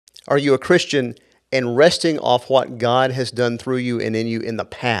Are you a Christian and resting off what God has done through you and in you in the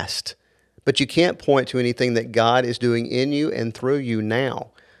past? But you can't point to anything that God is doing in you and through you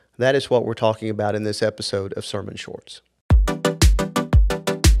now. That is what we're talking about in this episode of Sermon Shorts.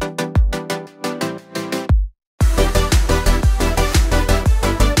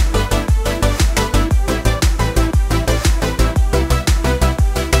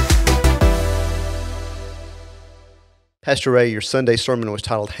 Pastor Ray, your Sunday sermon was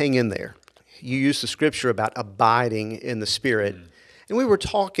titled, Hang in There. You used the scripture about abiding in the Spirit. And we were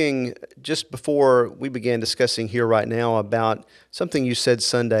talking just before we began discussing here right now about something you said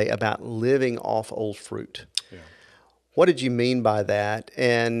Sunday about living off old fruit. Yeah. What did you mean by that?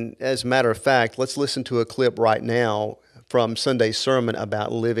 And as a matter of fact, let's listen to a clip right now from Sunday's sermon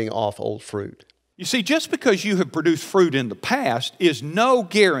about living off old fruit. You see, just because you have produced fruit in the past is no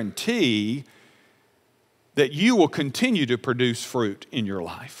guarantee that you will continue to produce fruit in your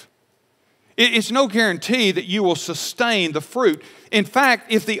life. It's no guarantee that you will sustain the fruit. In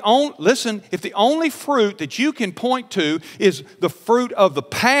fact, if the only fruit that you can point to is the fruit of the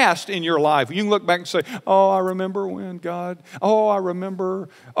past in your life, you can look back and say, oh, I remember when God, oh,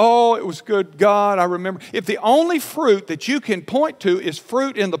 it was good, God, I remember. If the only fruit that you can point to is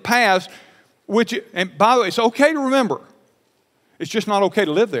fruit in the past, and by the way, it's okay to remember. It's just not okay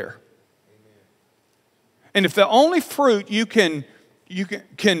to live there. And if the only fruit you can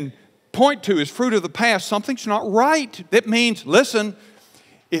point to is fruit of the past, something's not right. That means, listen,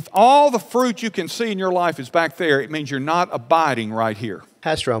 if all the fruit you can see in your life is back there, it means you're not abiding right here.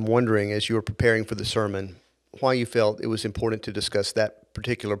 Pastor, I'm wondering, as you were preparing for the sermon, why you felt it was important to discuss that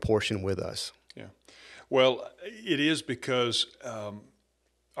particular portion with us. Yeah. Well, it is because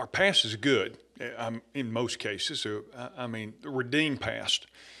our past is good, in most cases. I mean, the redeemed past.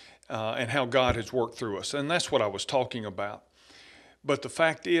 And how God has worked through us. And that's what I was talking about. But the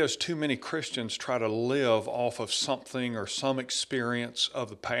fact is, too many Christians try to live off of something or some experience of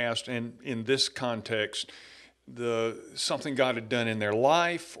the past. And in this context, something God had done in their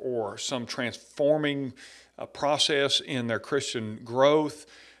life or some transforming process in their Christian growth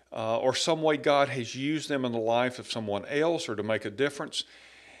or some way God has used them in the life of someone else or to make a difference.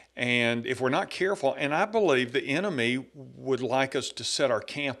 And if we're not careful, and I believe the enemy would like us to set our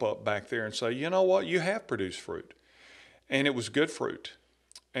camp up back there and say, you know what, you have produced fruit. And it was good fruit.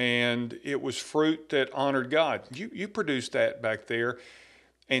 And it was fruit that honored God. You produced that back there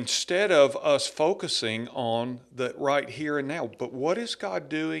instead of us focusing on the right here and now. But what is God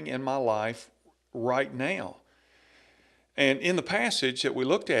doing in my life right now? And in the passage that we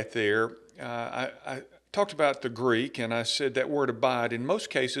looked at there, I talked about the Greek, and I said that word abide in most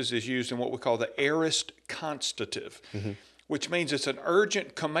cases is used in what we call the aorist constative, which means it's an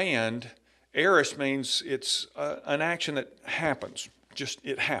urgent command. Aorist means it's an action that happens, just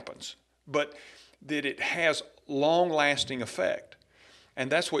it happens, but that it has long-lasting effect. And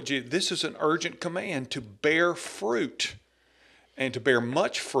that's what this is an urgent command to bear fruit and to bear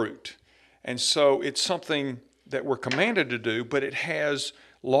much fruit. And so it's something that we're commanded to do, but it has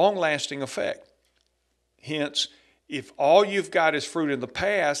long-lasting effect. Hence, if all you've got is fruit in the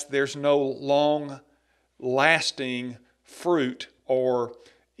past, there's no long-lasting fruit or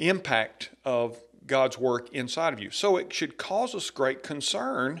impact of God's work inside of you. So it should cause us great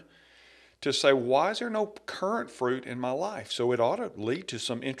concern to say, why is there no current fruit in my life? So it ought to lead to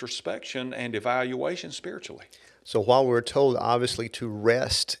some introspection and evaluation spiritually. So while we're told, obviously, to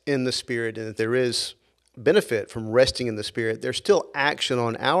rest in the Spirit and that there is benefit from resting in the Spirit, there's still action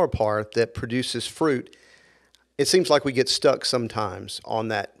on our part that produces fruit. It seems like we get stuck sometimes on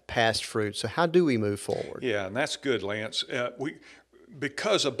that past fruit. So how do we move forward? Yeah, and that's good, Lance.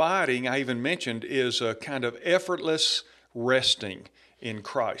 Because abiding, I even mentioned, is a kind of effortless resting in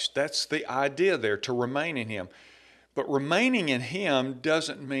Christ. That's the idea there, to remain in Him. But remaining in Him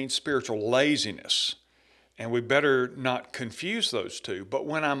doesn't mean spiritual laziness. And we better not confuse those two. But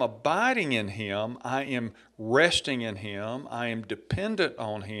when I'm abiding in Him, I am resting in Him. I am dependent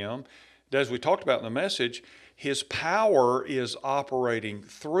on Him. As we talked about in the message, His power is operating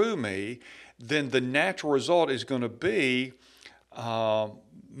through me. Then the natural result is going to be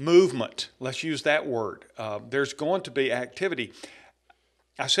movement. Let's use that word. There's going to be activity.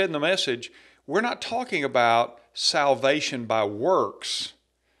 I said in the message, we're not talking about salvation by works,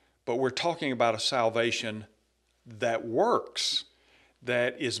 but we're talking about a salvation that works,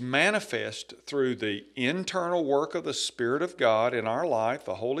 that is manifest through the internal work of the Spirit of God in our life,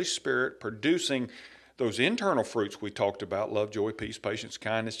 the Holy Spirit producing those internal fruits we talked about, love, joy, peace, patience,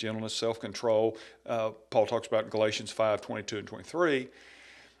 kindness, gentleness, self-control. Paul talks about in Galatians 5:22 and 23.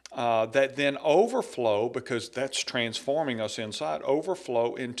 that then overflow, because that's transforming us inside,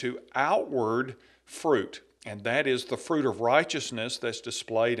 overflow into outward fruit. And that is the fruit of righteousness that's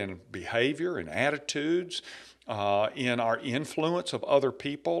displayed in behavior and attitudes, in our influence of other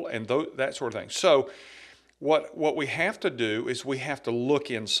people, and that sort of thing. So what we have to do is we have to look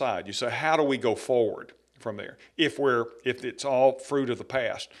inside. You say, how do we go forward from there? If it's all fruit of the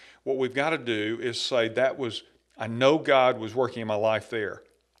past, what we've got to do is say, I know God was working in my life there.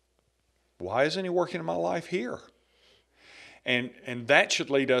 Why isn't he working in my life here? And that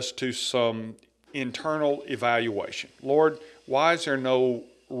should lead us to some internal evaluation. Lord, why is there no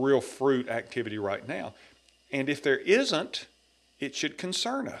real fruit activity right now? And if there isn't, it should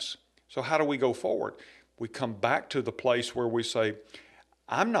concern us. So how do we go forward? We come back to the place where we say,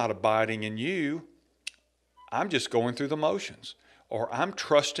 I'm not abiding in you. I'm just going through the motions. Or I'm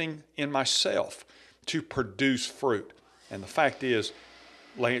trusting in myself to produce fruit. And the fact is,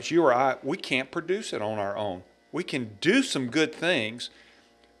 Lance, you or I, we can't produce it on our own. We can do some good things,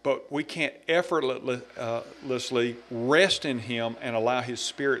 but we can't effortlessly rest in him and allow his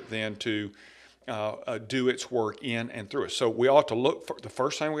Spirit then to do its work in and through us. So we ought to look for the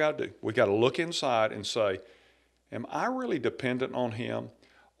first thing we got to do. We got to look inside and say, am I really dependent on him?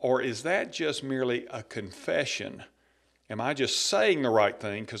 Or is that just merely a confession? Am I just saying the right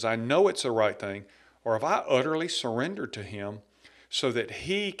thing because I know it's the right thing? Or have I utterly surrendered to him so that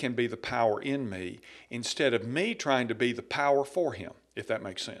he can be the power in me instead of me trying to be the power for him, if that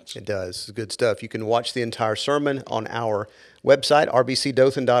makes sense? It does. It's good stuff. You can watch the entire sermon on our website,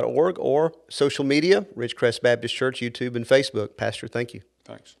 rbcdothan.org, or social media, Ridgecrest Baptist Church, YouTube, and Facebook. Pastor, thank you.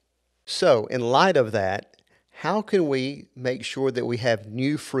 Thanks. So, in light of that, how can we make sure that we have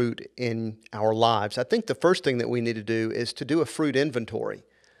new fruit in our lives? I think the first thing that we need to do is to do a fruit inventory.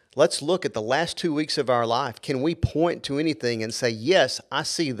 Let's look at the last 2 weeks of our life. Can we point to anything and say, yes, I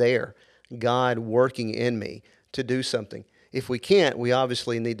see there God working in me to do something? If we can't, we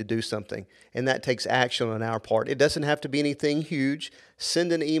obviously need to do something, and that takes action on our part. It doesn't have to be anything huge.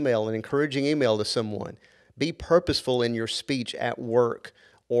 Send an email, an encouraging email to someone. Be purposeful in your speech at work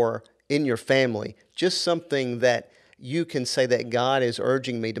or in your family. Just something that you can say that God is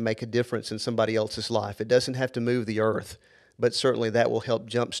urging me to make a difference in somebody else's life. It doesn't have to move the earth, but certainly that will help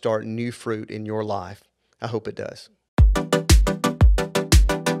jumpstart new fruit in your life. I hope it does.